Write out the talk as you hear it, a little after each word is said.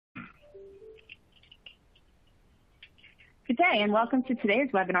Good day, and welcome to today's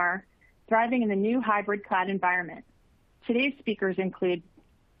webinar, Thriving in the New Hybrid Cloud Environment. Today's speakers include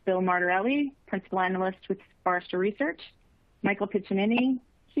Bill Martorelli, Principal Analyst with Forrester Research, Michael Piccinini,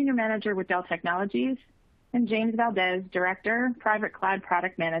 Senior Manager with Dell Technologies, and James Valdez, Director, Private Cloud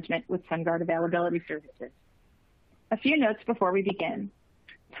Product Management with Sungard Availability Services. A few notes before we begin.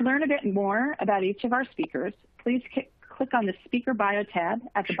 To learn a bit more about each of our speakers, please click on the Speaker Bio tab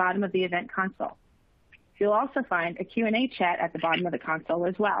at the bottom of the event console. You'll also find a Q&A chat at the bottom of the console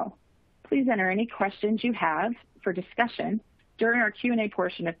as well. Please enter any questions you have for discussion during our Q&A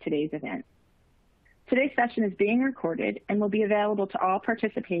portion of today's event. Today's session is being recorded and will be available to all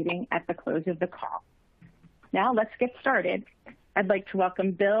participating at the close of the call. Now let's get started. I'd like to welcome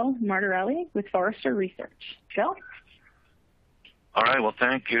Bill Martorelli with Forrester Research. Bill? All right, well,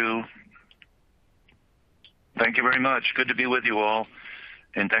 thank you. Thank you very much. Good to be with you all.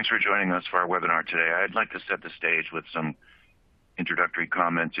 And thanks for joining us for our webinar today. I'd like to set the stage with some introductory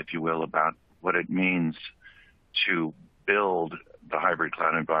comments, if you will, about what it means to build the hybrid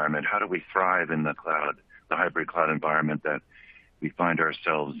cloud environment. How do we thrive in the hybrid cloud environment that we find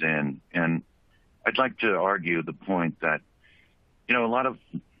ourselves in? And I'd like to argue the point that,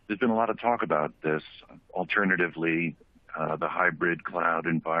 there's been a lot of talk about this. Alternatively, the hybrid cloud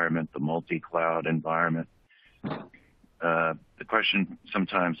environment, the multi-cloud environment. The question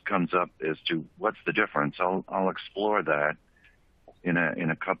sometimes comes up as to what's the difference. I'll explore that in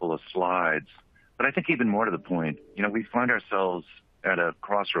a couple of slides. But I think even more to the point, we find ourselves at a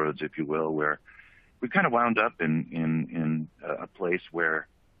crossroads, if you will, where we kind of wound up in a place where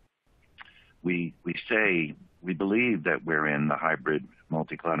we say we believe that we're in the hybrid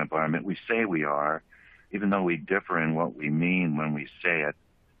multi-cloud environment. We say we are, even though we differ in what we mean when we say it.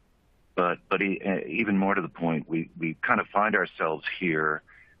 But even more to the point, we kind of find ourselves here,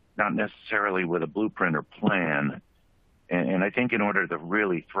 not necessarily with a blueprint or plan. And I think in order to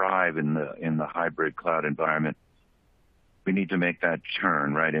really thrive in the hybrid cloud environment, we need to make that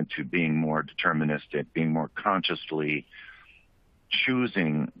turn right into being more deterministic, being more consciously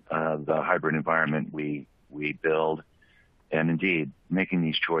choosing the hybrid environment we build. And indeed, making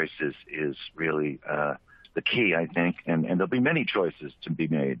these choices is really the key, I think, and there'll be many choices to be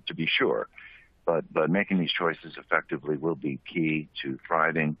made, to be sure, but making these choices effectively will be key to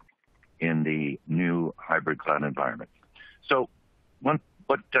thriving in the new hybrid cloud environment. So, if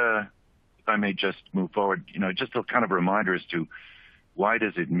I may just move forward, just a kind of reminder as to why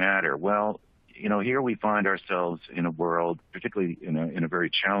does it matter? Well, here we find ourselves in a world, particularly in a very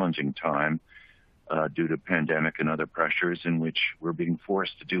challenging time due to pandemic and other pressures, in which we're being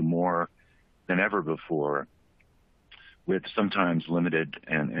forced to do more than ever before, with sometimes limited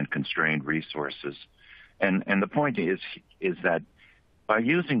and constrained resources. And the point is that by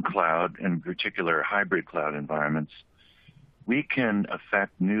using cloud, and in particular hybrid cloud environments, we can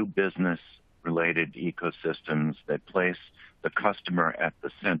affect new business-related ecosystems that place the customer at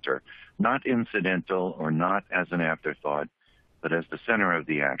the center, not incidental or not as an afterthought, but as the center of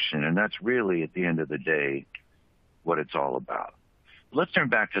the action. And that's really, at the end of the day, what it's all about. Let's turn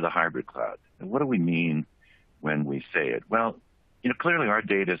back to the hybrid cloud. And what do we mean when we say it? Well, clearly our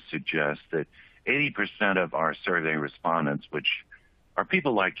data suggests that 80% of our survey respondents, which are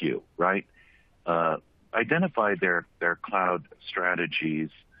people like you, right, identified their cloud strategies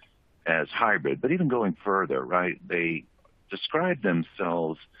as hybrid. But even going further, right, they describe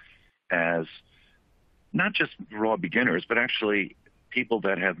themselves as not just raw beginners, but actually people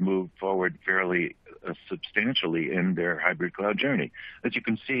that have moved forward fairly substantially in their hybrid cloud journey. As you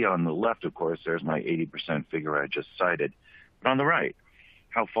can see on the left, of course, there's my 80% figure I just cited. But on the right,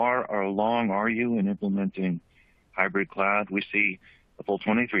 how far along are you in implementing hybrid cloud? We see a full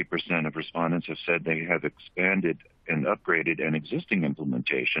 23% of respondents have said they have expanded and upgraded an existing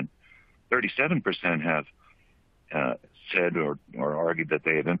implementation. 37% have said or argued that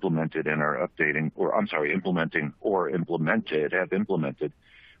they have implemented and are updating, implementing or have implemented,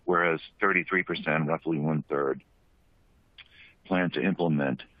 whereas 33%, roughly one-third, plan to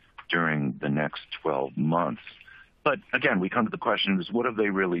implement during the next 12 months. But again, we come to the question is, what have they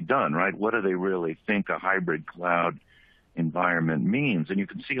really done, right? What do they really think a hybrid cloud environment means? And you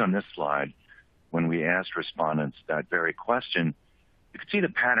can see on this slide, when we asked respondents that very question, you can see the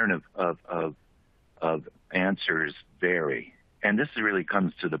pattern of answers vary. And this really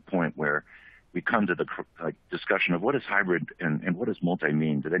comes to the point where we come to the discussion of what is hybrid and what does multi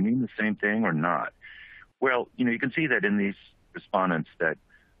mean? Do they mean the same thing or not? Well, you can see that in these respondents that,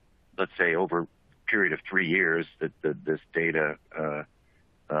 let's say, over a period of 3 years that this data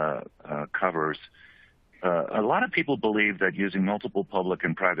covers, a lot of people believe that using multiple public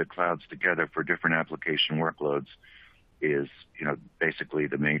and private clouds together for different application workloads is, basically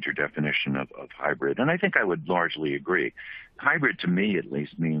the major definition of hybrid. And I think I would largely agree. Hybrid, to me at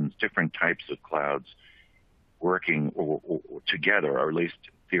least, means different types of clouds working or together, or at least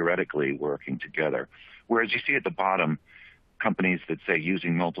theoretically working together. Whereas you see at the bottom, companies that say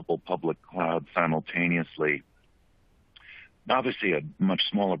using multiple public clouds simultaneously, obviously a much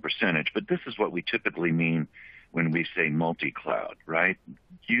smaller percentage, but this is what we typically mean when we say multi-cloud, right?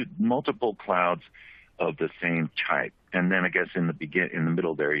 Multiple clouds of the same type. And then I guess in the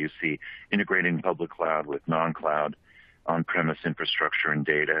middle there, you see integrating public cloud with non-cloud on-premise infrastructure and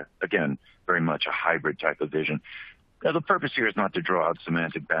data. Again, very much a hybrid type of vision. Now, the purpose here is not to draw out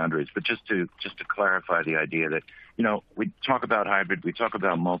semantic boundaries, but just to clarify the idea that, we talk about hybrid, we talk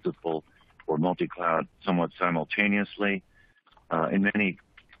about multiple or multi-cloud somewhat simultaneously. In many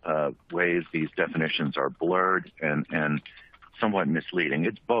ways, these definitions are blurred and somewhat misleading.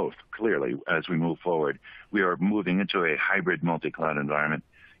 It's both, clearly, as we move forward. We are moving into a hybrid multi-cloud environment,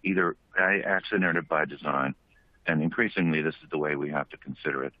 either by accident or by design, and increasingly this is the way we have to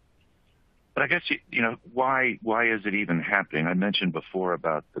consider it. But I guess, why is it even happening? I mentioned before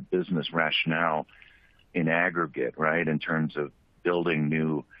about the business rationale in aggregate, right, in terms of building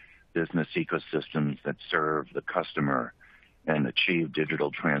new business ecosystems that serve the customer and achieve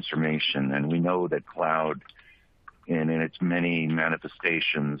digital transformation. And we know that cloud, in its many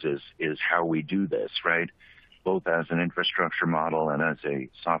manifestations, is how we do this, right, both as an infrastructure model and as a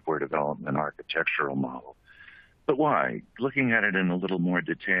software development architectural model. But why? Looking at it in a little more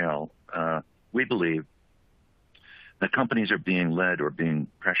detail, we believe that companies are being led or being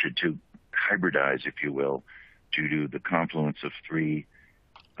pressured to hybridize, if you will, due to the confluence of three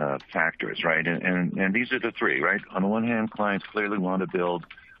factors, right? And these are the three, right? On the one hand, clients clearly want to build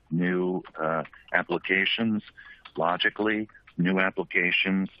new applications. Logically, new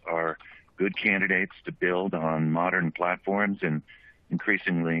applications are good candidates to build on modern platforms, and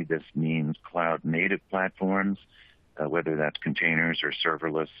increasingly this means cloud-native platforms, whether that's containers or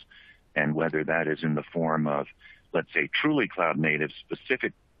serverless, and whether that is in the form of, let's say, truly cloud-native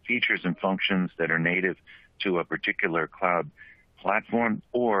specific features and functions that are native to a particular cloud platform,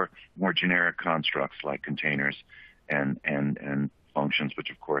 or more generic constructs like containers and functions, which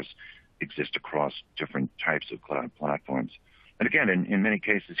of course exist across different types of cloud platforms. And again, in many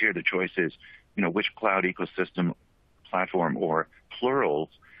cases here, the choice is, which cloud ecosystem, platform, or plurals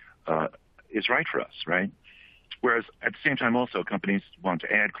is right for us, right? Whereas at the same time also, companies want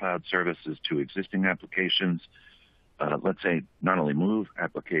to add cloud services to existing applications, let's say not only move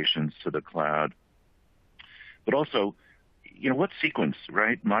applications to the cloud, but also, what sequence,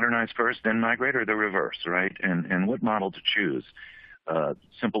 right? Modernize first, then migrate, or the reverse, right? And what model to choose?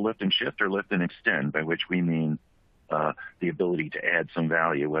 Simple lift and shift or lift and extend, by which we mean the ability to add some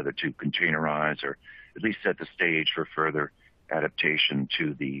value, whether to containerize or at least set the stage for further adaptation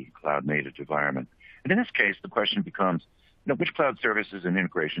to the cloud-native environment. And in this case, the question becomes, which cloud services and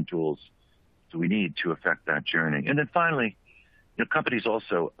integration tools do we need to affect that journey? And then finally, companies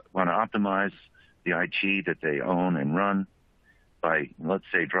also want to optimize the IT that they own and run by, let's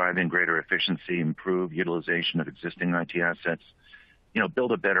say, driving greater efficiency, improve utilization of existing IT assets,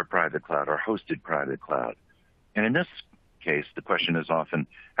 build a better private cloud or hosted private cloud. And in this case, the question is often,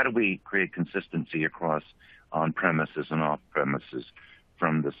 how do we create consistency across on-premises and off-premises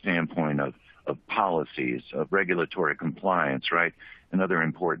from the standpoint of policies, of regulatory compliance, right, and other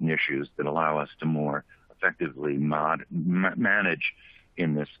important issues that allow us to more effectively manage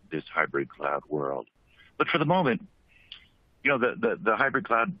in this hybrid cloud world. But for the moment, the hybrid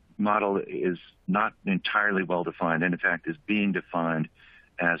cloud model is not entirely well defined, and in fact is being defined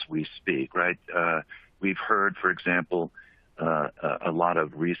as we speak, right? We've heard, for example, a lot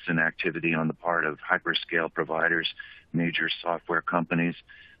of recent activity on the part of hyperscale providers, major software companies,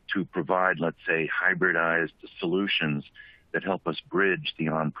 to provide, let's say, hybridized solutions that help us bridge the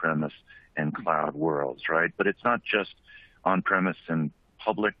on-premise and cloud worlds, right? But it's not just on-premise and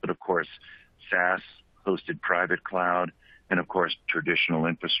public, but of course, SaaS, hosted private cloud, and of course, traditional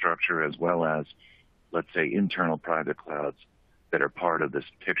infrastructure, as well as, let's say, internal private clouds that are part of this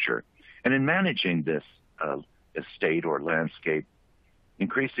picture. And in managing this estate or landscape,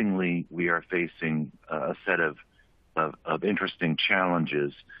 increasingly we are facing a set of interesting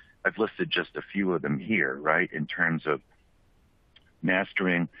challenges. I've listed just a few of them here, right, in terms of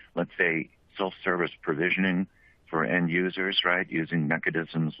mastering, let's say, self-service provisioning for end users, right, using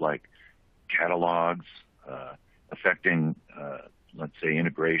mechanisms like catalogs, affecting, let's say,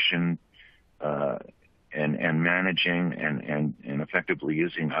 integration and managing and effectively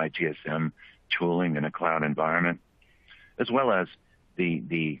using ITSM tooling in a cloud environment, as well as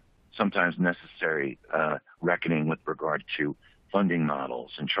the sometimes necessary reckoning with regard to funding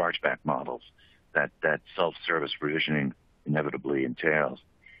models and chargeback models that self-service provisioning inevitably entails.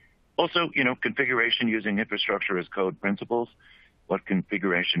 Also, configuration using infrastructure as code principles. What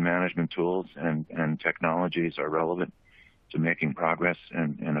configuration management tools and technologies are relevant to making progress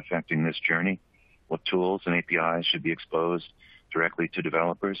and affecting this journey? What tools and APIs should be exposed directly to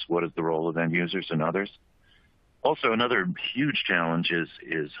developers? What is the role of end users and others? Also, another huge challenge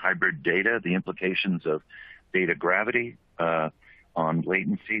is hybrid data. The implications of data gravity on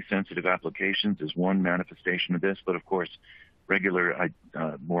latency-sensitive applications is one manifestation of this, but of course, regular,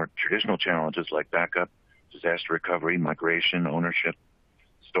 more traditional challenges like backup, disaster recovery, migration, ownership,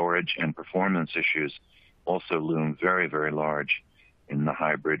 storage, and performance issues also loom very, very large in the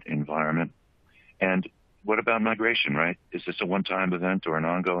hybrid environment. And what about migration, right? Is this a one-time event or an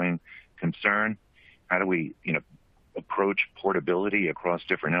ongoing concern? How do we, approach portability across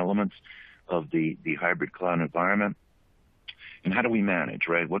different elements of the hybrid cloud environment? And how do we manage,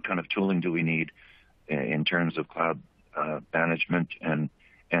 right? What kind of tooling do we need in terms of cloud management, and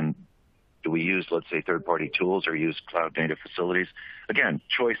do we use, let's say, third-party tools or use cloud-native facilities? Again,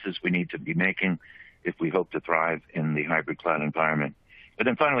 choices we need to be making if we hope to thrive in the hybrid cloud environment. But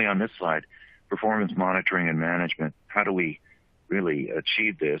then finally on this slide, performance monitoring and management. How do we really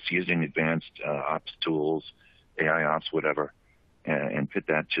achieve this using advanced ops tools, AI ops, whatever, and fit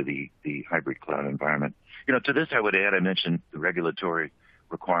that to the hybrid cloud environment? To this I would add, I mentioned the regulatory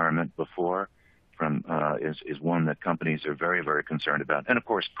requirement before, is one that companies are very, very concerned about. And of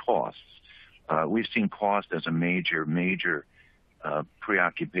course, costs. We've seen cost as a major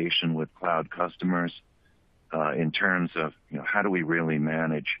preoccupation with cloud customers in terms of, how do we really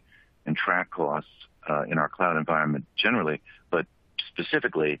manage and track costs in our cloud environment generally, but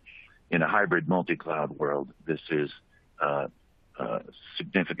specifically in a hybrid multi-cloud world, this is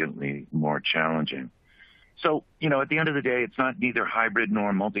significantly more challenging. So, at the end of the day, it's not neither hybrid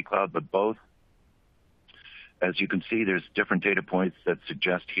nor multi-cloud, but both. As you can see, there's different data points that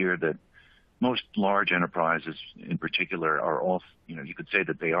suggest here that most large enterprises in particular are all, you could say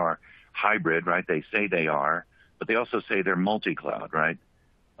that they are hybrid, right? They say they are, but they also say they're multi-cloud, right?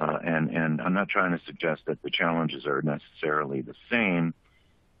 And I'm not trying to suggest that the challenges are necessarily the same,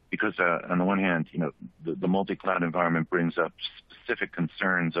 because on the one hand, the multi-cloud environment brings up specific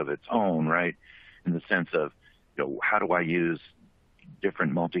concerns of its own, right? In the sense of, how do I use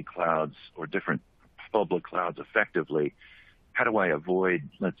different multi-clouds or different public clouds effectively? How do I avoid,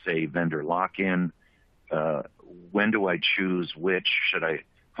 let's say, vendor lock-in? When do I choose which? Should I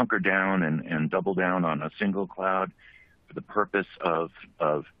hunker down and double down on a single cloud for the purpose of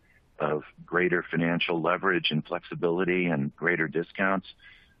greater financial leverage and flexibility and greater discounts,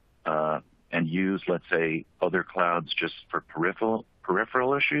 and use, let's say, other clouds just for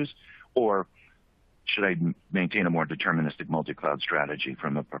peripheral issues? Or should I maintain a more deterministic multi-cloud strategy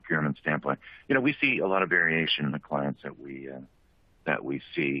from a procurement standpoint? We see a lot of variation in the clients that we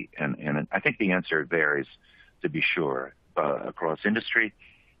see, and I think the answer varies, to be sure, across industry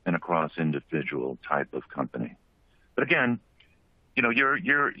and across individual type of company. But again,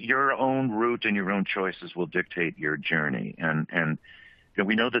 your own route and your own choices will dictate your journey, and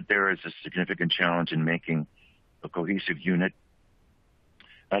we know that there is a significant challenge in making a cohesive unit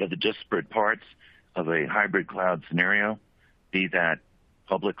out of the disparate parts of a hybrid cloud scenario, be that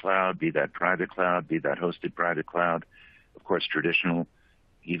public cloud, be that private cloud, be that hosted private cloud, of course, traditional,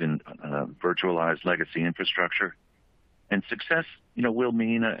 even virtualized legacy infrastructure. And success, will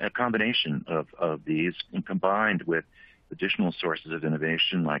mean a combination of these, and combined with additional sources of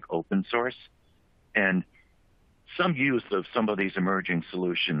innovation like open source and some use of some of these emerging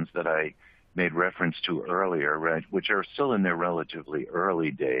solutions that I made reference to earlier, right, which are still in their relatively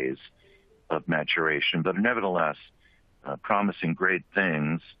early days of maturation, but nevertheless promising great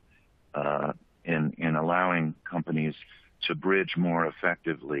things in allowing companies to bridge more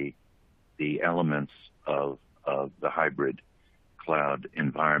effectively the elements of the hybrid cloud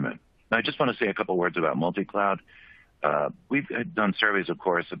environment. Now, I just want to say a couple words about multi-cloud. We've done surveys, of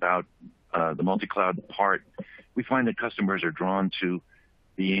course, about the multi-cloud part. We find that customers are drawn to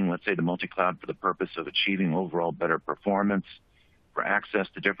being, let's say, the multi-cloud for the purpose of achieving overall better performance, for access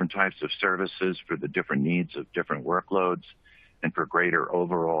to different types of services, for the different needs of different workloads, and for greater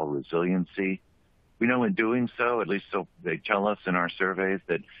overall resiliency. We know in doing so, at least so they tell us in our surveys,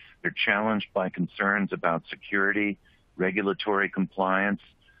 that they're challenged by concerns about security, regulatory compliance.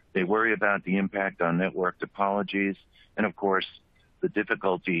 They worry about the impact on network topologies, and of course, the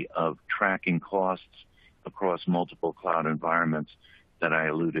difficulty of tracking costs across multiple cloud environments that I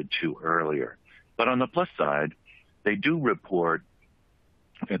alluded to earlier. But on the plus side, they do report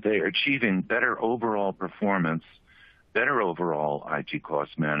that they are achieving better overall performance, better overall IT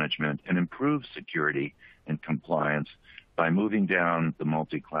cost management, and improved security and compliance by moving down the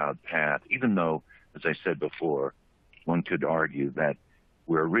multi-cloud path, even though, as I said before, one could argue that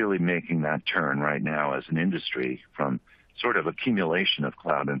we're really making that turn right now as an industry from sort of accumulation of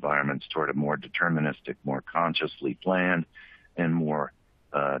cloud environments toward a more deterministic, more consciously planned, and more,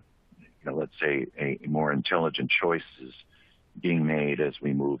 let's say, a more intelligent choices being made as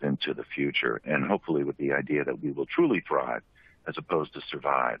we move into the future, and hopefully with the idea that we will truly thrive as opposed to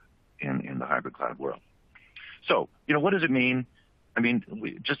survive in the hybrid cloud world. So, what does it mean? I mean,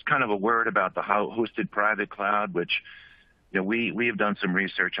 just kind of a word about the hosted private cloud, which we have done some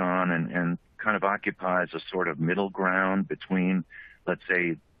research on and kind of occupies a sort of middle ground between, let's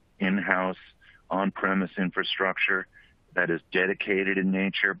say, in-house on-premise infrastructure that is dedicated in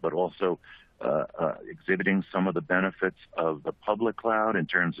nature, but also exhibiting some of the benefits of the public cloud in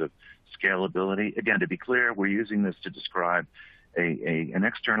terms of scalability. Again, to be clear, we're using this to describe an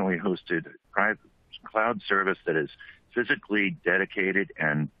externally hosted private cloud service that is physically dedicated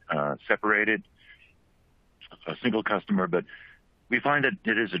and separated, a single customer, but we find that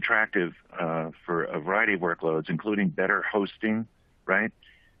it is attractive for a variety of workloads, including better hosting, right?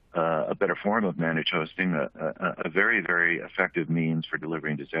 A better form of managed hosting, a very, very effective means for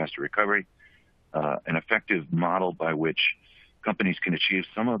delivering disaster recovery, an effective model by which companies can achieve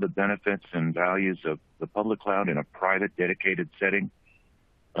some of the benefits and values of the public cloud in a private, dedicated setting.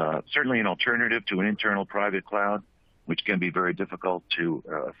 Certainly an alternative to an internal private cloud, which can be very difficult to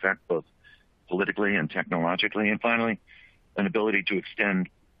affect both politically and technologically. And finally, an ability to extend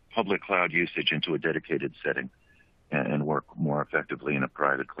public cloud usage into a dedicated setting and work more effectively in a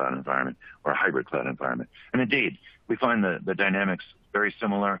private cloud environment or a hybrid cloud environment. And indeed, we find the dynamics very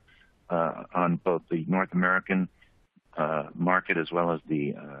similar on both the North American market as well as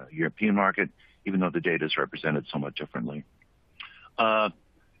the European market, even though the data is represented somewhat differently.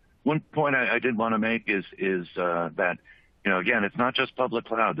 One point I did want to make is that, again, it's not just public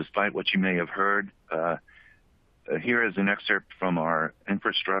cloud, despite what you may have heard. Here is an excerpt from our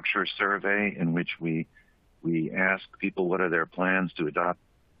infrastructure survey in which we ask people what are their plans to adopt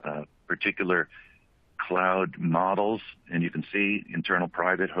particular cloud models. And you can see internal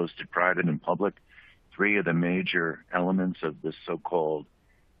private, hosted private, and public, three of the major elements of this so-called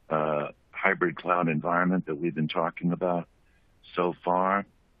hybrid cloud environment that we've been talking about so far.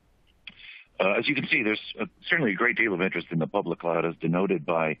 As you can see, there's certainly a great deal of interest in the public cloud, as denoted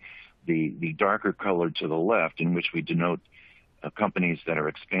by the darker color to the left, in which we denote companies that are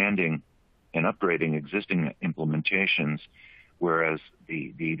expanding and upgrading existing implementations, whereas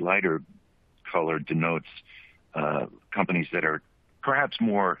the lighter color denotes companies that are perhaps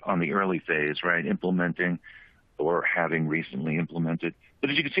more on the early phase, right, implementing or having recently implemented. But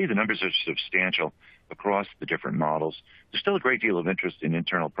as you can see, the numbers are substantial across the different models. There's still a great deal of interest in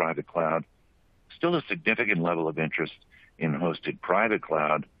internal private cloud, still a significant level of interest in hosted private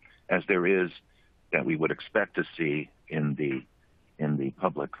cloud, as there is that we would expect to see in the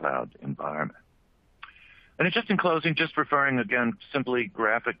public cloud environment. And just in closing, just referring again, simply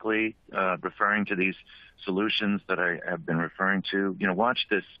graphically, referring to these solutions that I have been referring to, watch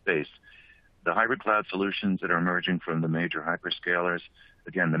this space. The hybrid cloud solutions that are emerging from the major hyperscalers,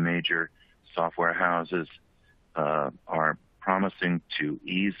 again, the major software houses, are promising to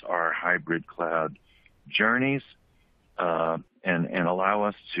ease our hybrid cloud journeys and allow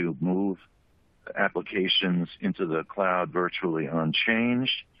us to move applications into the cloud virtually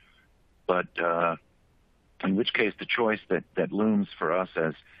unchanged. But in which case the choice that looms for us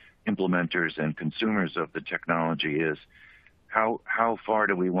as implementers and consumers of the technology is how far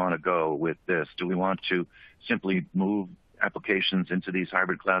do we want to go with this? Do we want to simply move applications into these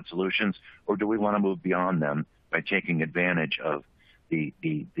hybrid cloud solutions, or do we want to move beyond them by taking advantage of the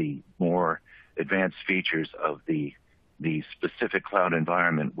more advanced features of the specific cloud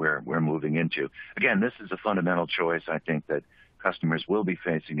environment we're moving into? Again, this is a fundamental choice I think that customers will be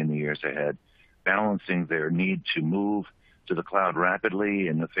facing in the years ahead, balancing their need to move to the cloud rapidly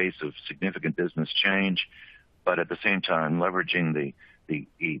in the face of significant business change, but at the same time leveraging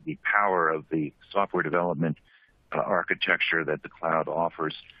the power of the software development architecture that the cloud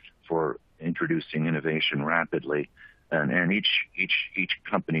offers for introducing innovation rapidly. And each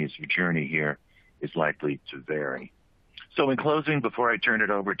company's journey here is likely to vary. So in closing, before I turn it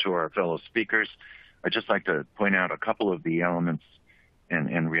over to our fellow speakers, I'd just like to point out a couple of the elements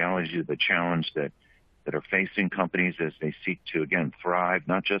and realities of the challenge that are facing companies as they seek to, again, thrive,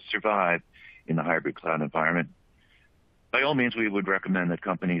 not just survive in the hybrid cloud environment. By all means, we would recommend that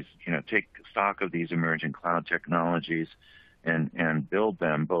companies, take stock of these emerging cloud technologies, and build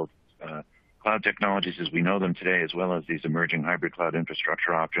them, both cloud technologies as we know them today, as well as these emerging hybrid cloud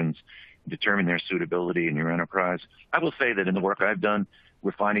infrastructure options, determine their suitability in your enterprise. I will say that in the work I've done,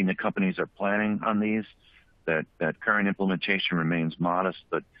 we're finding that companies are planning on these, that current implementation remains modest,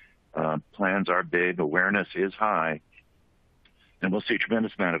 but plans are big, awareness is high, and we'll see a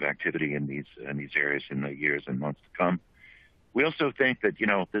tremendous amount of activity in these areas in the years and months to come. We also think that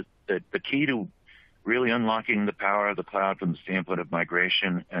the key to really unlocking the power of the cloud from the standpoint of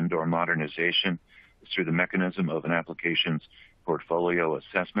migration and/or modernization is through the mechanism of an application's portfolio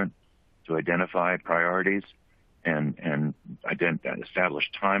assessment to identify priorities and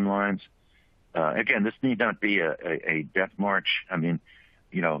establish timelines. Again, this need not be a death march. I mean,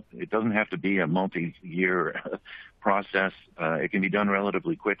 it doesn't have to be a multi-year process. It can be done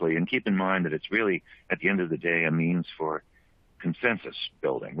relatively quickly. And keep in mind that it's really, at the end of the day, a means for consensus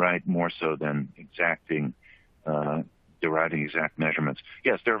building, right? More so than deriving exact measurements.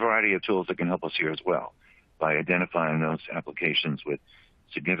 Yes, there are a variety of tools that can help us here as well by identifying those applications with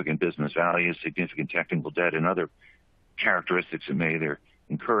significant business value, significant technical debt, and other characteristics that may either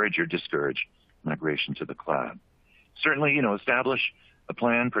encourage or discourage migration to the cloud. Certainly, establish a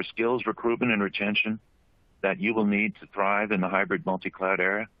plan for skills recruitment and retention that you will need to thrive in the hybrid multi-cloud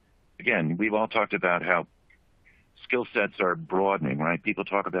era. Again, we've all talked about how skill sets are broadening, right? People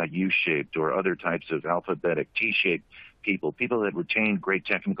talk about U-shaped or other types of alphabetic T-shaped people that retain great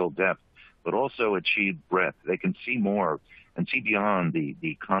technical depth, but also achieve breadth. They can see more and see beyond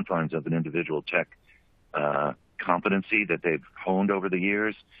the confines of an individual tech competency that they've honed over the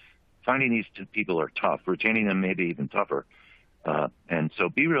years. Finding these people are tough. Retaining them may be even tougher. And so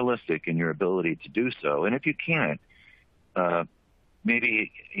be realistic in your ability to do so. And if you can't,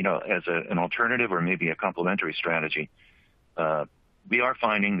 maybe, as an alternative or maybe a complementary strategy, we are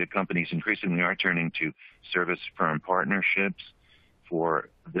finding that companies increasingly are turning to service firm partnerships for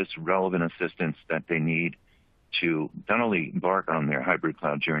this relevant assistance that they need to not only embark on their hybrid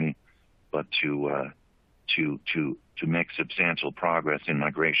cloud journey, but to make substantial progress in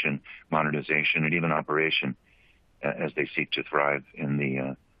migration, modernization, and even operation as they seek to thrive in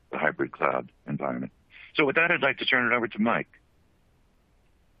the hybrid cloud environment. So with that, I'd like to turn it over to Mike.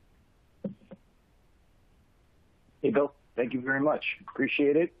 Hey, Bill. Thank you very much.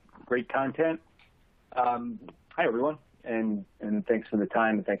 Appreciate it. Great content. Hi, everyone, and thanks for the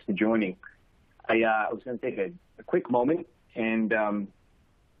time and thanks for joining. I was going to take a quick moment and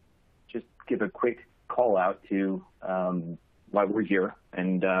just give a quick call out to why we're here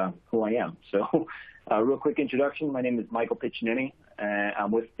and who I am. So real quick introduction. My name is Michael Piccinini.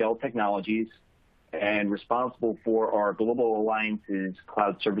 I'm with Dell Technologies and responsible for our Global Alliances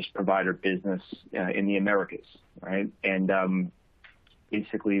cloud service provider business in the Americas, right? And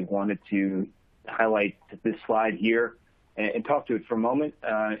basically wanted to highlight this slide here and talk to it for a moment.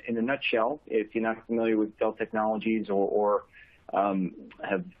 In a nutshell, if you're not familiar with Dell Technologies or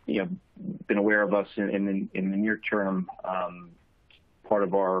have been aware of us in the near term part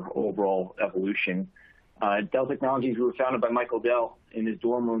of our overall evolution, Dell Technologies, we were founded by Michael Dell in his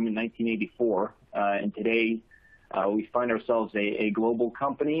dorm room in 1984, and today we find ourselves a global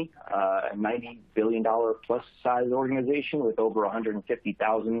company, a $90 billion plus size organization with over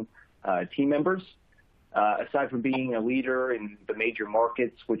 150,000 team members. Aside from being a leader in the major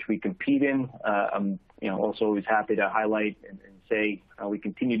markets which we compete in, I'm also always happy to highlight and say we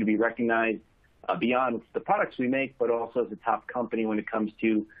continue to be recognized beyond the products we make, but also as a top company when it comes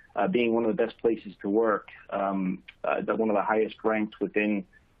to being one of the best places to work, one of the highest ranked within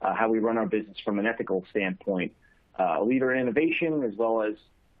how we run our business from an ethical standpoint, a leader in innovation as well as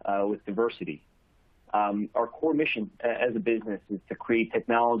with diversity. Our core mission as a business is to create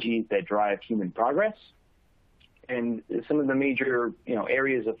technologies that drive human progress. And some of the major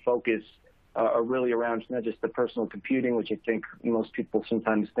areas of focus are really around not just the personal computing, which I think most people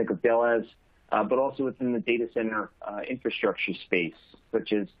sometimes think of Dell as, but also within the data center infrastructure space,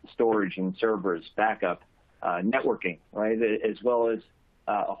 such as storage and servers, backup, networking, right, as well as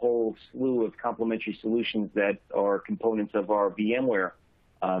a whole slew of complementary solutions that are components of our VMware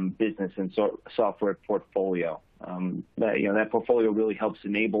business and software portfolio. That portfolio really helps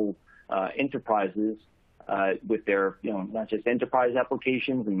enable enterprises with their, not just enterprise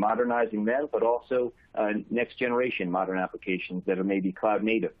applications and modernizing them, but also next generation modern applications that are maybe cloud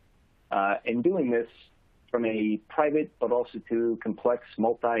native. And doing this from a private, but also to complex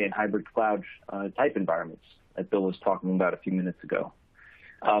multi and hybrid cloud type environments that Bill was talking about a few minutes ago.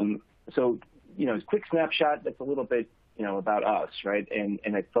 So, a quick snapshot, that's a little bit, about us, right? And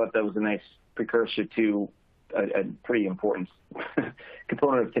I thought that was a nice precursor to a pretty important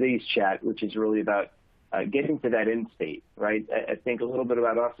component of today's chat, which is really about getting to that end state, right? I think a little bit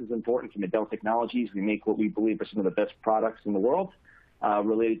about us is important. From Dell Technologies, we make what we believe are some of the best products in the world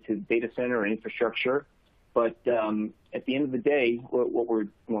related to data center and infrastructure. But at the end of the day, what we're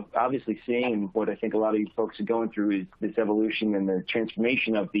obviously seeing, and what I think a lot of you folks are going through, is this evolution and the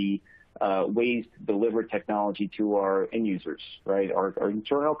transformation of the ways to deliver technology to our end users, right? Our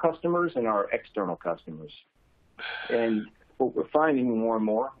internal customers and our external customers. And what we're finding more and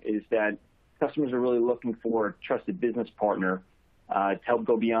more is that customers are really looking for a trusted business partner to help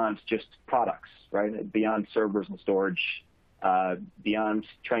go beyond just products, right? Beyond servers and storage, beyond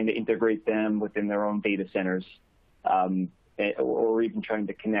trying to integrate them within their own data centers, or even trying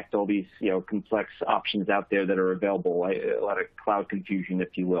to connect all these, complex options out there that are available, a lot of cloud confusion,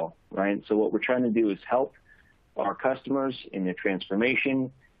 if you will, right? So what we're trying to do is help our customers in their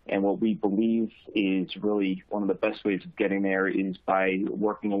transformation. And what we believe is really one of the best ways of getting there is by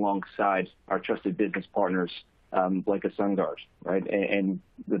working alongside our trusted business partners, like a Sungard, right? And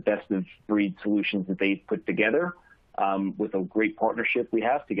the best of breed solutions that they've put together with a great partnership we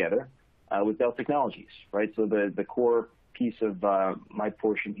have together with Dell Technologies, right? So the core piece of my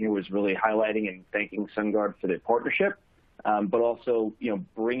portion here was really highlighting and thanking Sungard for their partnership, but also,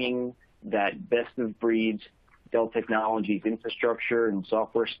 bringing that best of breed Dell Technologies infrastructure and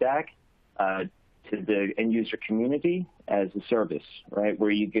software stack to the end user community as a service, right?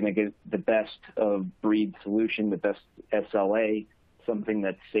 Where you're going to get the best of breed solution, the best SLA, something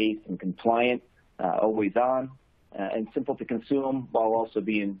that's safe and compliant, always on, and simple to consume while also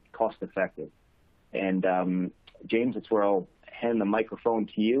being cost effective. And James, that's where I'll hand the microphone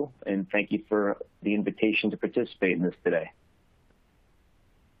to you, and thank you for the invitation to participate in this today.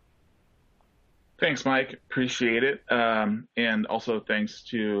 Thanks, Mike. Appreciate it. And also thanks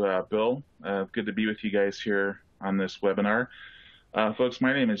to Bill. Good to be with you guys here on this webinar. Folks,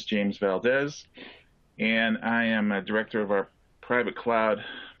 my name is James Valdez, and I am a director of our private cloud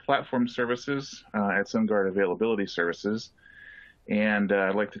platform services at Sungard Availability Services. And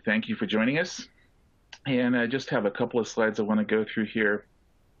I'd like to thank you for joining us. And I just have a couple of slides I want to go through here,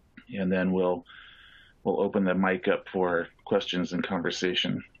 and then we'll open the mic up for questions and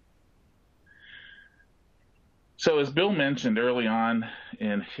conversation. So as Bill mentioned early on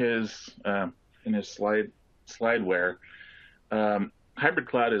in his slideware, hybrid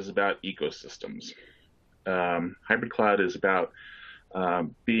cloud is about ecosystems. Hybrid cloud is about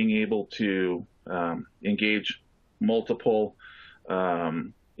being able to engage multiple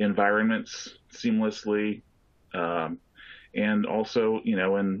environments seamlessly, and also,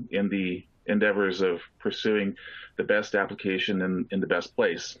 in the endeavors of pursuing the best application in the best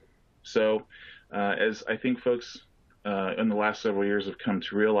place. So, as I think folks in the last several years have come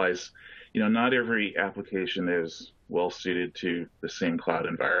to realize, not every application is well suited to the same cloud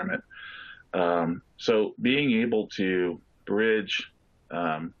environment. So being able to bridge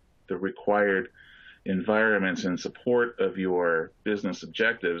the required environments in support of your business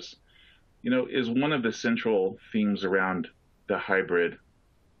objectives, is one of the central themes around the hybrid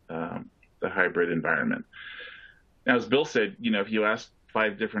environment. Now, as Bill said, if you ask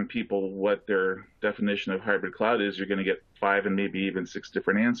 5 different people what their definition of hybrid cloud is, you're going to get 5 and maybe even 6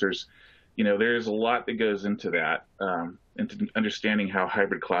 different answers. There's a lot that goes into that, into understanding how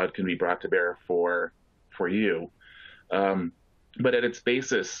hybrid cloud can be brought to bear for you. But at its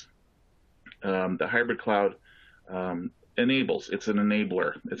basis, the hybrid cloud it's an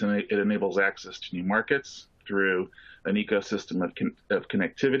enabler. It enables access to new markets through an ecosystem of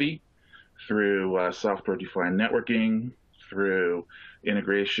connectivity, through software-defined networking, through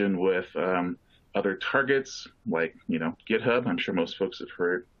integration with other targets like GitHub. I'm sure most folks have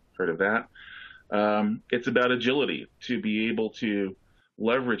heard of that. It's about agility, to be able to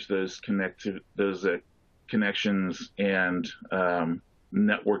leverage those connections and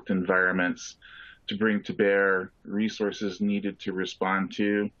networked environments to bring to bear resources needed to respond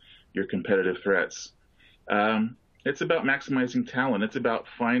to your competitive threats. It's about maximizing talent. It's about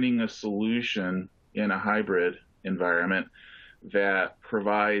finding a solution in a hybrid environment that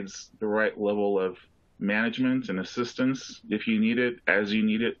provides the right level of management and assistance if you need it, as you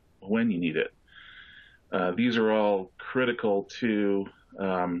need it, when you need it. These are all critical to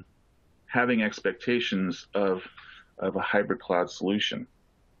having expectations of a hybrid cloud solution.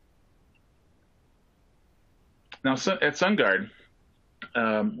 Now, at Sungard,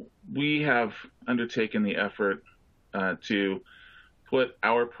 we have undertaken the effort to put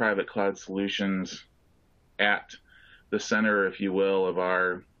our private cloud solutions at the center, if you will, of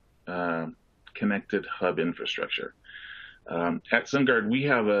our connected hub infrastructure. At Sungard, we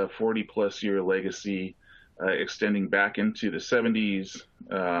have a 40-plus year legacy extending back into the 70s,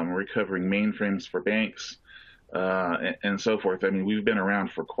 recovering mainframes for banks, and so forth. I mean, we've been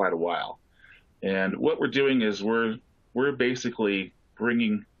around for quite a while. And what we're doing is we're basically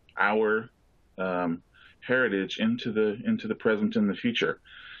bringing our heritage into the present and the future.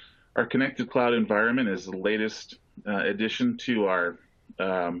 Our connected cloud environment is the latest addition to our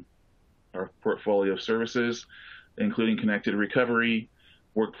portfolio of services, including connected recovery,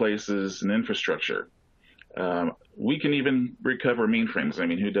 workplaces, and infrastructure. We can even recover mainframes. I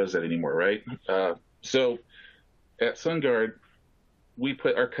mean, who does that anymore, right? So at Sungard, we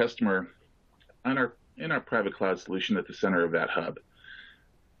put our customer in our private cloud solution at the center of that hub.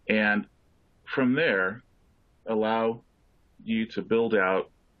 And from there, allow you to build out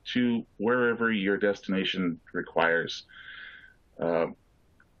to wherever your destination requires,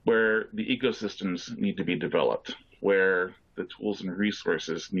 where the ecosystems need to be developed, where the tools and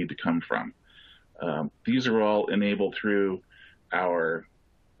resources need to come from. These are all enabled through our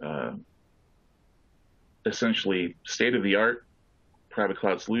essentially state-of-the-art private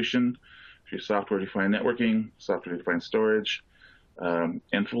cloud solution, through software-defined networking, software-defined storage,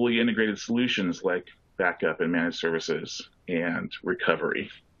 and fully integrated solutions like backup and managed services and recovery.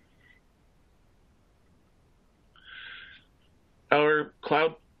 Our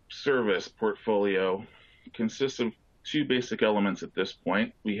cloud service portfolio consists of two basic elements at this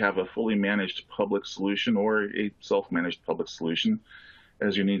point. We have a fully managed public solution or a self-managed public solution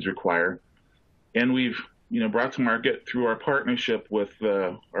as your needs require. And we've brought to market through our partnership with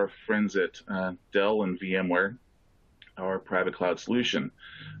our friends at Dell and VMware, our private cloud solution.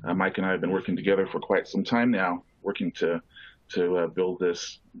 Mike and I have been working together for quite some time now, working to build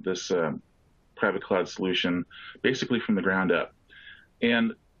this private cloud solution basically from the ground up.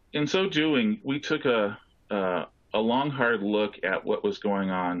 And in so doing, we took a long, hard look at what was going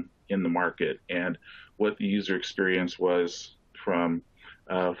on in the market and what the user experience was from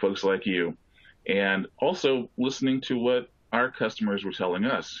folks like you, and also listening to what our customers were telling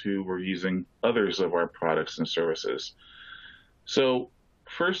us who were using others of our products and services. So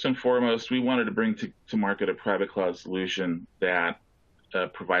first and foremost, we wanted to bring to market a private cloud solution that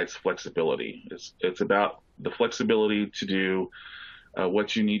provides flexibility. It's about the flexibility to do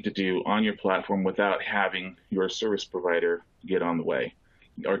what you need to do on your platform without having your service provider get in the way,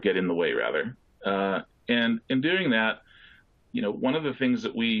 rather. And in doing that, one of the things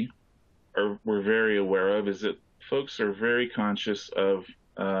that we're very aware of is that folks are very conscious of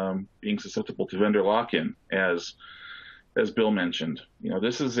being susceptible to vendor lock-in, as Bill mentioned.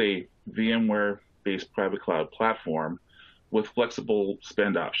 This is a VMware-based private cloud platform with flexible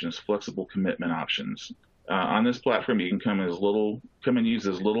spend options, flexible commitment options. On this platform, you can come and use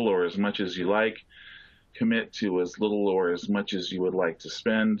as little or as much as you like, commit to as little or as much as you would like to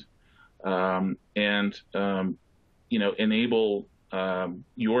spend, and enable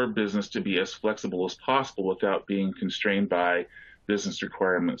your business to be as flexible as possible without being constrained by business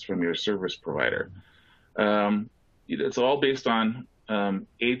requirements from your service provider. It's all based on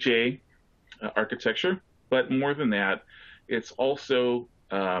HA architecture, but more than that, it's also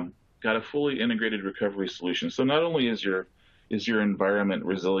got a fully integrated recovery solution. So not only is your environment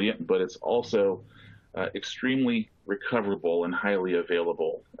resilient, but it's also extremely recoverable and highly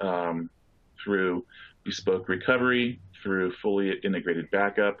available through bespoke recovery, through fully integrated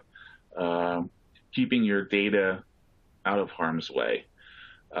backup, keeping your data out of harm's way.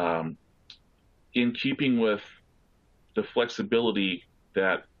 In keeping with the flexibility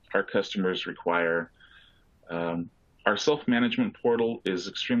that our customers require, our self-management portal is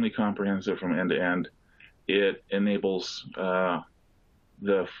extremely comprehensive from end to end. It enables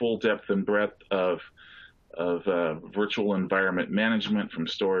the full depth and breadth of virtual environment management, from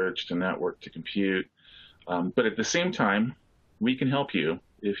storage to network to compute. But at the same time, we can help you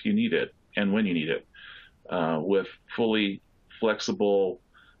if you need it and when you need it with fully flexible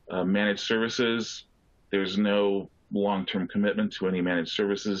managed services. There's no long-term commitment to any managed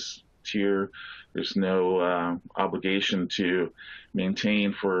services tier. There's no obligation to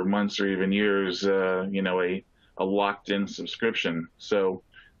maintain for months or even years, a locked-in subscription. So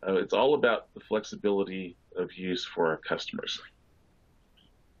it's all about the flexibility of use for our customers.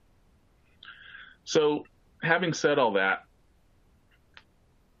 So having said all that,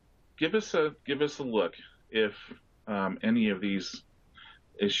 give us a look if any of these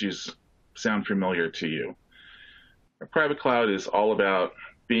issues sound familiar to you. Our private cloud is all about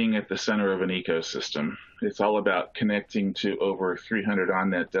being at the center of an ecosystem. It's all about connecting to over 300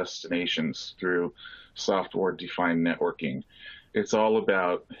 on-net destinations through software-defined networking. It's all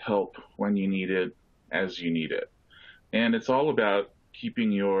about help when you need it, as you need it. And it's all about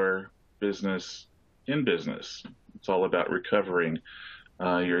keeping your business in business. It's all about recovering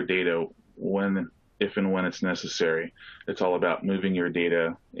your data if and when it's necessary. It's all about moving your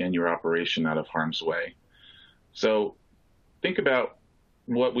data and your operation out of harm's way. So think about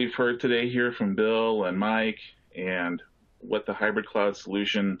what we've heard today here from Bill and Mike and what the hybrid cloud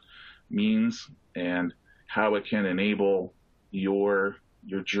solution means and how it can enable your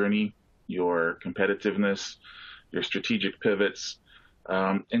journey, your competitiveness, your strategic pivots,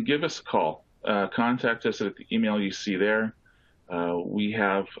 and give us a call. Contact us at the email you see there. We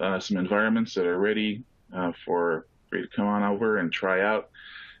have some environments that are ready for you to come on over and try out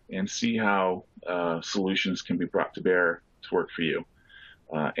and see how solutions can be brought to bear to work for you.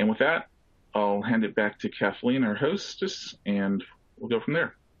 And with that, I'll hand it back to Kathleen, our hostess, and we'll go from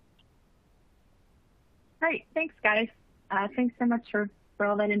there. Great. Thanks, guys. Thanks so much for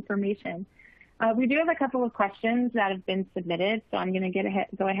all that information. We do have a couple of questions that have been submitted, so I'm going to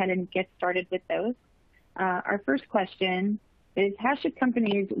go ahead and get started with those. Our first question is, how should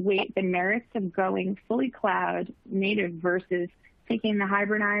companies weight the merits of going fully cloud native versus taking the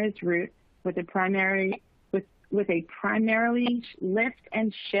hybridized route with a primarily lift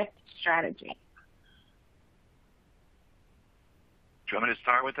and shift strategy? Do you want me to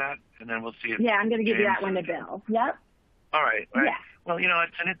start with that, and then we'll see if I'm going to give you that one to Bill. Yep. All right. Yeah. Well,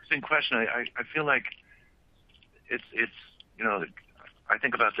 it's an interesting question. I feel like it's I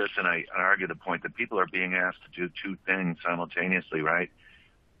think about this and I argue the point that people are being asked to do two things simultaneously, right?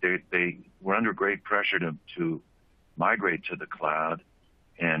 They were under great pressure to migrate to the cloud,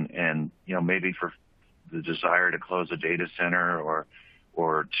 and maybe for the desire to close a data center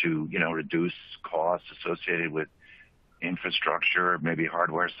or to reduce costs associated with infrastructure, maybe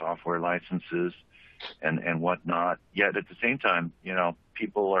hardware, software licenses, and whatnot. Yet at the same time,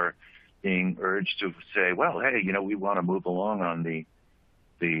 people are being urged to say, well, hey, we want to move along on the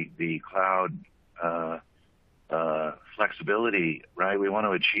cloud flexibility, right? We want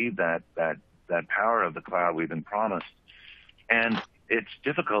to achieve that power of the cloud we've been promised. And it's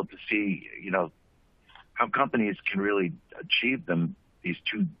difficult to see, how companies can really achieve these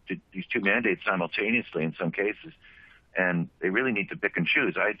two mandates simultaneously in some cases. And they really need to pick and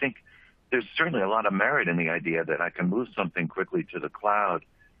choose. I think there's certainly a lot of merit in the idea that I can move something quickly to the cloud,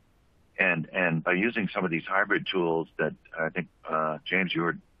 and by using some of these hybrid tools that I think James, you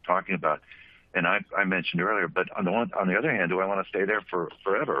were talking about, and I mentioned earlier. But on the other hand, do I want to stay there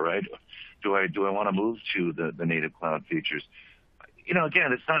forever, right? Do I want to move to the native cloud features?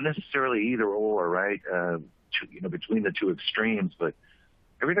 Again, it's not necessarily either or, right? Between the two extremes, but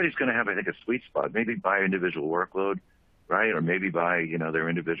everybody's going to have, I think, a sweet spot, maybe by individual workload, right? Or maybe by, their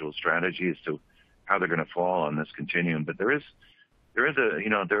individual strategy as to how they're going to fall on this continuum. But there is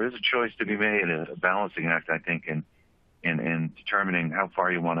a choice to be made, a balancing act, I think, in determining how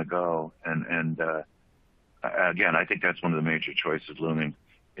far you want to go. And again, I think that's one of the major choices looming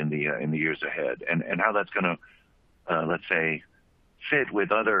in the years ahead, and how that's going to, let's say, fit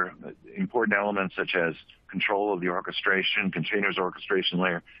with other important elements such as control of the orchestration, containers orchestration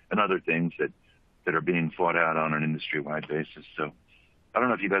layer, and other things that are being fought out on an industry-wide basis. So I don't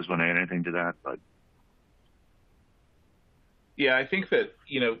know if you guys want to add anything to that, but. Yeah, I think that,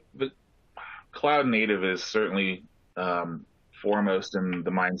 the cloud native is certainly foremost in the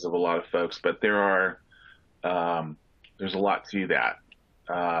minds of a lot of folks, but there's a lot to that,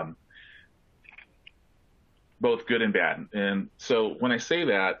 both good and bad. And so when I say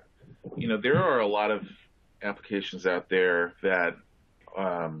that, there are a lot of applications out there that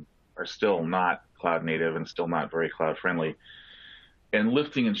are still not cloud native and still not very cloud friendly, and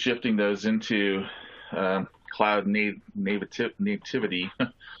lifting and shifting those into cloud nativity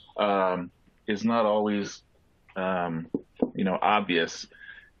is not always obvious.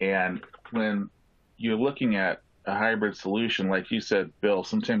 And when you're looking at a hybrid solution, like you said, Bill,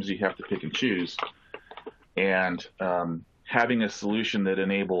 sometimes you have to pick and choose. And having a solution that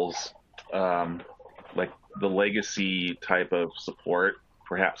enables like the legacy type of support,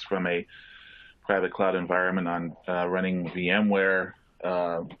 perhaps from a private cloud environment on running VMware,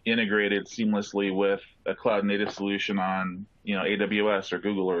 integrated seamlessly with a cloud native solution on AWS or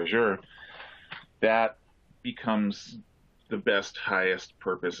Google or Azure, that becomes the best, highest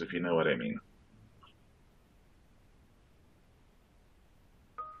purpose, if you know what I mean.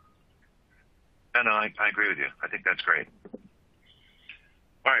 No, I agree with you. I think that's great.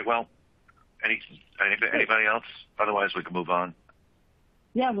 All right, well, anybody else? Otherwise, we can move on.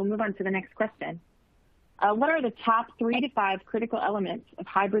 Yeah, we'll move on to the next question. What are the top 3 to 5 critical elements of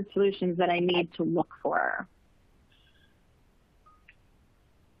hybrid solutions that I need to look for?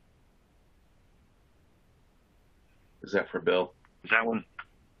 Is that for Bill? Is that one?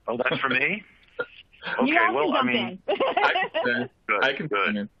 Oh, that's for me? You all well, can I mean, I can.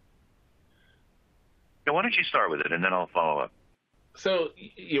 Good. Why don't you start with it, and then I'll follow up. So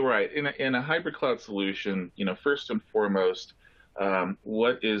you're right. In a hybrid cloud solution, first and foremost,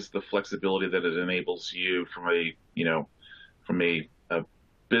 what is the flexibility that it enables you from a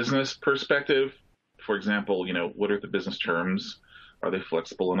business perspective? For example, what are the business terms? Are they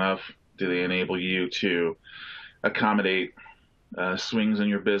flexible enough? Do they enable you to accommodate swings in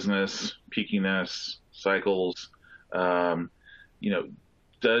your business, peakiness, cycles?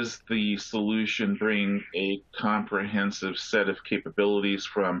 Does the solution bring a comprehensive set of capabilities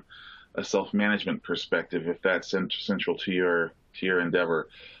from a self-management perspective, if that's central to your endeavor?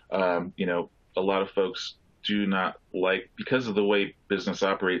 A lot of folks do not like, because of the way business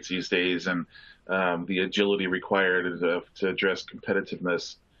operates these days and the agility required to address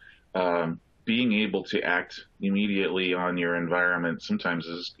competitiveness, being able to act immediately on your environment sometimes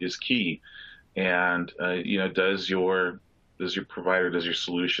is key. And does your provider, does your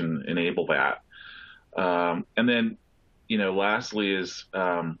solution enable that? And then, lastly is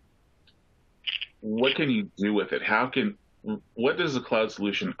what can you do with it? What does the cloud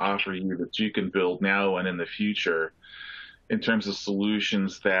solution offer you that you can build now and in the future in terms of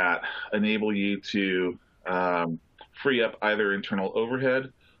solutions that enable you to free up either internal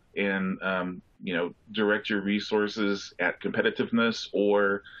overhead and direct your resources at competitiveness,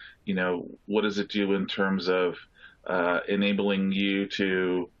 or what does it do in terms of enabling you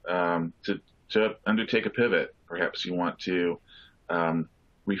to undertake a pivot? Perhaps you want to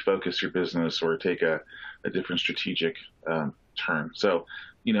refocus your business or take a different strategic turn. So,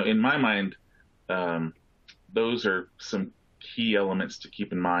 in my mind, those are some key elements to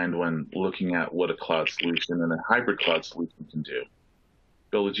keep in mind when looking at what a cloud solution and a hybrid cloud solution can do.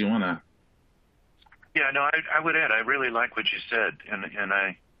 Bill, did you want to? Yeah, no, I would add, I really like what you said, and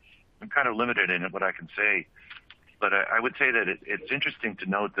I'm kind of limited in what I can say, but I would say that it's interesting to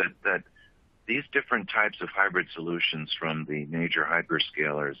note that these different types of hybrid solutions from the major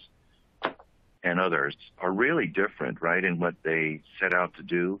hyperscalers and others are really different, right, in what they set out to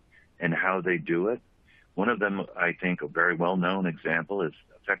do and how they do it. One of them, I think, a very well-known example is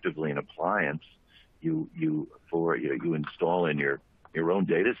effectively an appliance you install in your own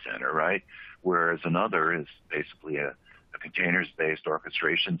data center, right? Whereas another is basically a containers-based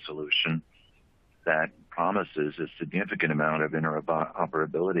orchestration solution that promises a significant amount of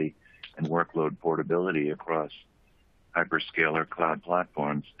interoperability and workload portability across hyperscaler cloud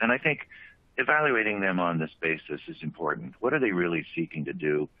platforms. And I think evaluating them on this basis is important. What are they really seeking to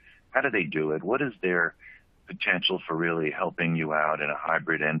do? How do they do it? What is their potential for really helping you out in a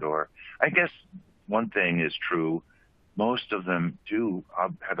hybrid and/or? I guess one thing is true. Most of them do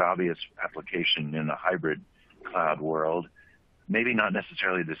have obvious application in the hybrid cloud world. Maybe not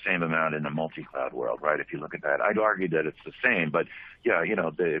necessarily the same amount in the multi-cloud world, right? If you look at that, I'd argue that it's the same. But yeah,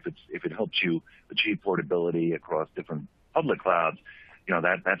 if it helps you achieve portability across different public clouds,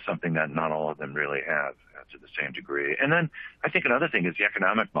 that's something that not all of them really have to the same degree. And then I think another thing is the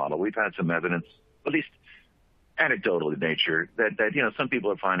economic model. We've had some evidence, at least anecdotal in nature, that some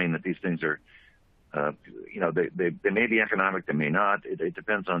people are finding that these things are, they may be economic, they may not. It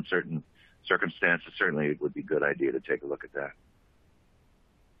depends on certain circumstances. Certainly, it would be a good idea to take a look at that.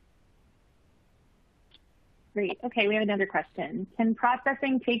 Great. Okay, we have another question. Can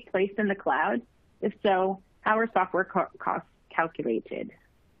processing take place in the cloud? If so, how are software costs calculated?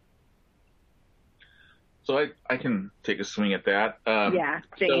 So I can take a swing at that. Yeah,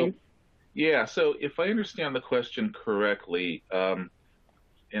 James. So if I understand the question correctly,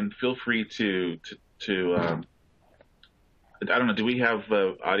 and feel free to I don't know, do we have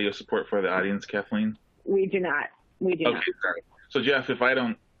audio support for the audience, Kathleen? We do not. Okay, sorry. So Jeff, if I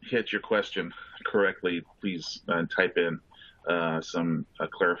don't hit your question correctly, please type in some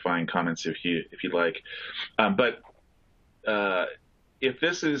clarifying comments if you'd like. But if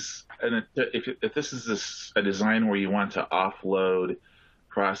this is a design where you want to offload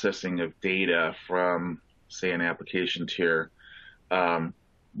processing of data from, say, an application tier,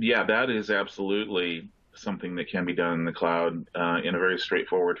 that is absolutely something that can be done in the cloud in a very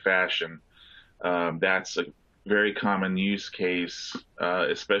straightforward fashion. That's a very common use case,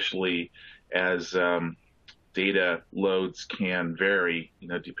 especially as data loads can vary,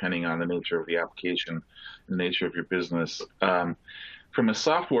 depending on the nature of the application, the nature of your business. From a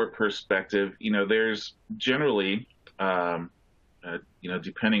software perspective, there's generally,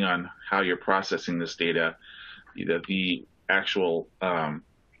 depending on how you're processing this data, the actual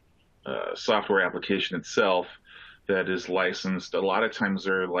software application itself that is licensed. A lot of times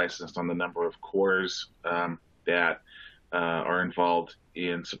they're licensed on the number of cores that are involved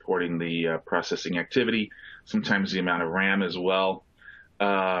in supporting the processing activity, sometimes the amount of RAM as well.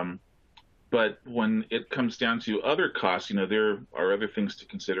 But when it comes down to other costs, there are other things to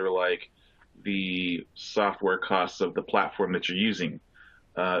consider, like the software costs of the platform that you're using,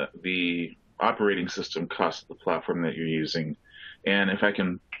 the operating system costs of the platform that you're using. And if I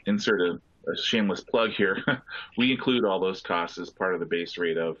can insert a shameless plug here, we include all those costs as part of the base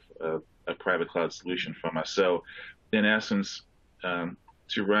rate of a private cloud solution from us. So in essence,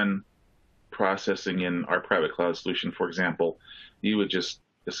 to run processing in our private cloud solution, for example, you would just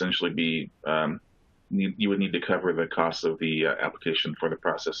essentially be, you would need to cover the cost of the application for the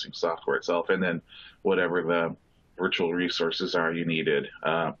processing software itself, and then whatever the virtual resources are you needed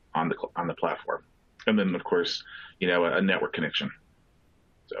on the platform. And then, of course, a network connection.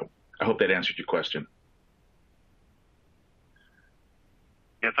 So I hope that answered your question.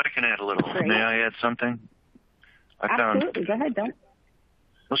 Yeah, if I can add a little, Great. May I add something? Absolutely. Go ahead, Bill. I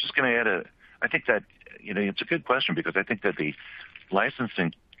was just going to add I think that, it's a good question, because I think that the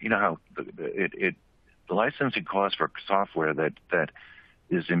licensing, how the licensing cost for software that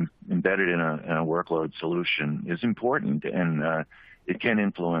is embedded in a workload solution is important, and it can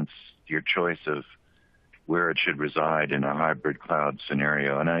influence your choice of where it should reside in a hybrid cloud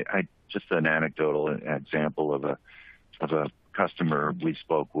scenario. And I just an anecdotal example of a customer we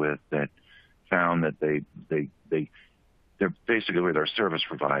spoke with that found that they're basically with our service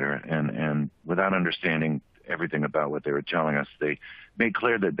provider, and without understanding everything about what they were telling us, they made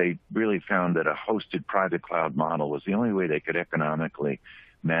clear that they really found that a hosted private cloud model was the only way they could economically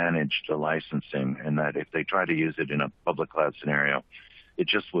manage the licensing, and that if they tried to use it in a public cloud scenario, it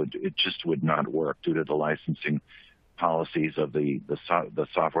just would not work due to the licensing policies of the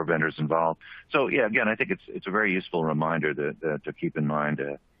software vendors involved. So yeah, again, I think it's a very useful reminder to keep in mind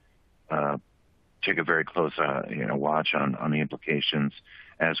to take a very close watch on the implications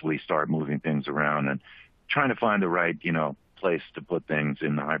as we start moving things around and trying to find the right place to put things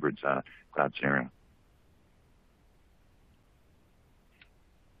in the hybrid cloud scenario.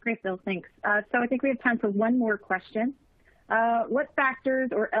 Great, Bill. Thanks. So I think we have time for one more question. What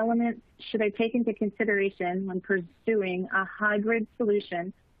factors or elements should I take into consideration when pursuing a hybrid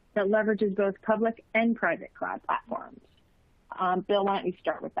solution that leverages both public and private cloud platforms? Bill, why don't you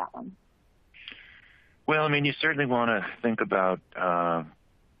start with that one? Well, you certainly want to think about,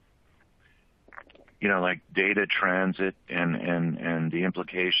 like data transit and the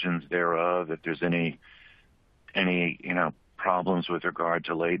implications thereof. If there's any problems with regard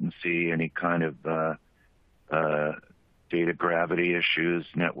to latency, any kind of data gravity issues,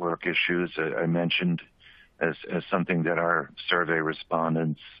 network issues. I mentioned as something that our survey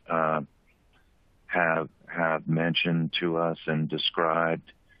respondents have mentioned to us and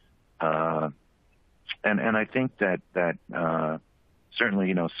described. And I think that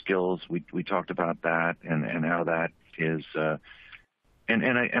certainly, skills, we talked about that and how that is,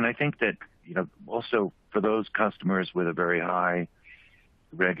 and I think that, also for those customers with a very high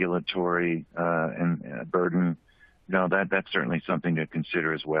regulatory and burden, that's certainly something to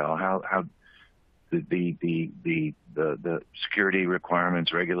consider as well. How the security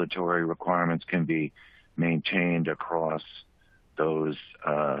requirements, regulatory requirements can be maintained across those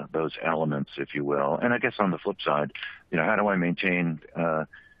elements, if you will. And I guess on the flip side, how do I maintain,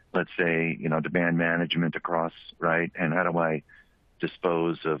 let's say, demand management across, right? And how do I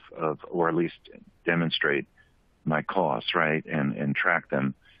dispose of or at least demonstrate my costs, right? And track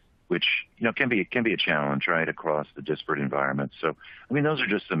them, which, can be a challenge, right? Across the disparate environments. So, those are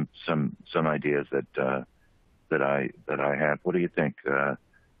just some ideas that I have. What do you think,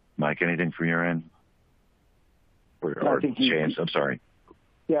 Mike? Anything from your end? Or James, I'm sorry.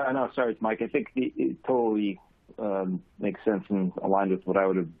 Yeah, no, sorry, it's Mike. I think it totally makes sense and aligned with what I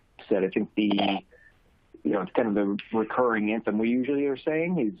would have said. I think it's kind of the recurring anthem we usually are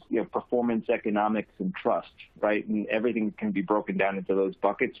saying is, performance, economics, and trust, right? And everything can be broken down into those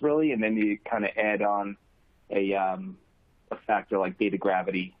buckets, really. And then you kind of add on a factor like data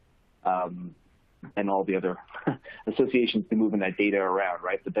gravity and all the other associations to moving that data around,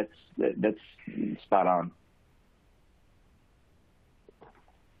 right? But that's spot on.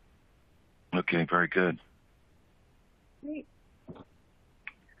 Okay, very good. Great.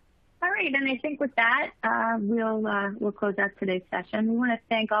 All right, and I think with that, we'll close out today's session. We want to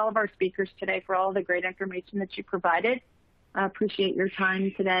thank all of our speakers today for all the great information that you provided. I appreciate your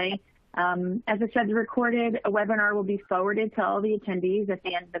time today. As I said, the recorded webinar will be forwarded to all the attendees at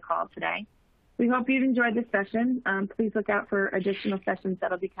the end of the call today. We hope you've enjoyed this session. Please look out for additional sessions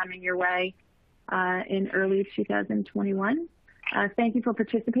that'll be coming your way in early 2021. Thank you for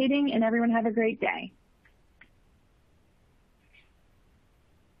participating, and everyone have a great day.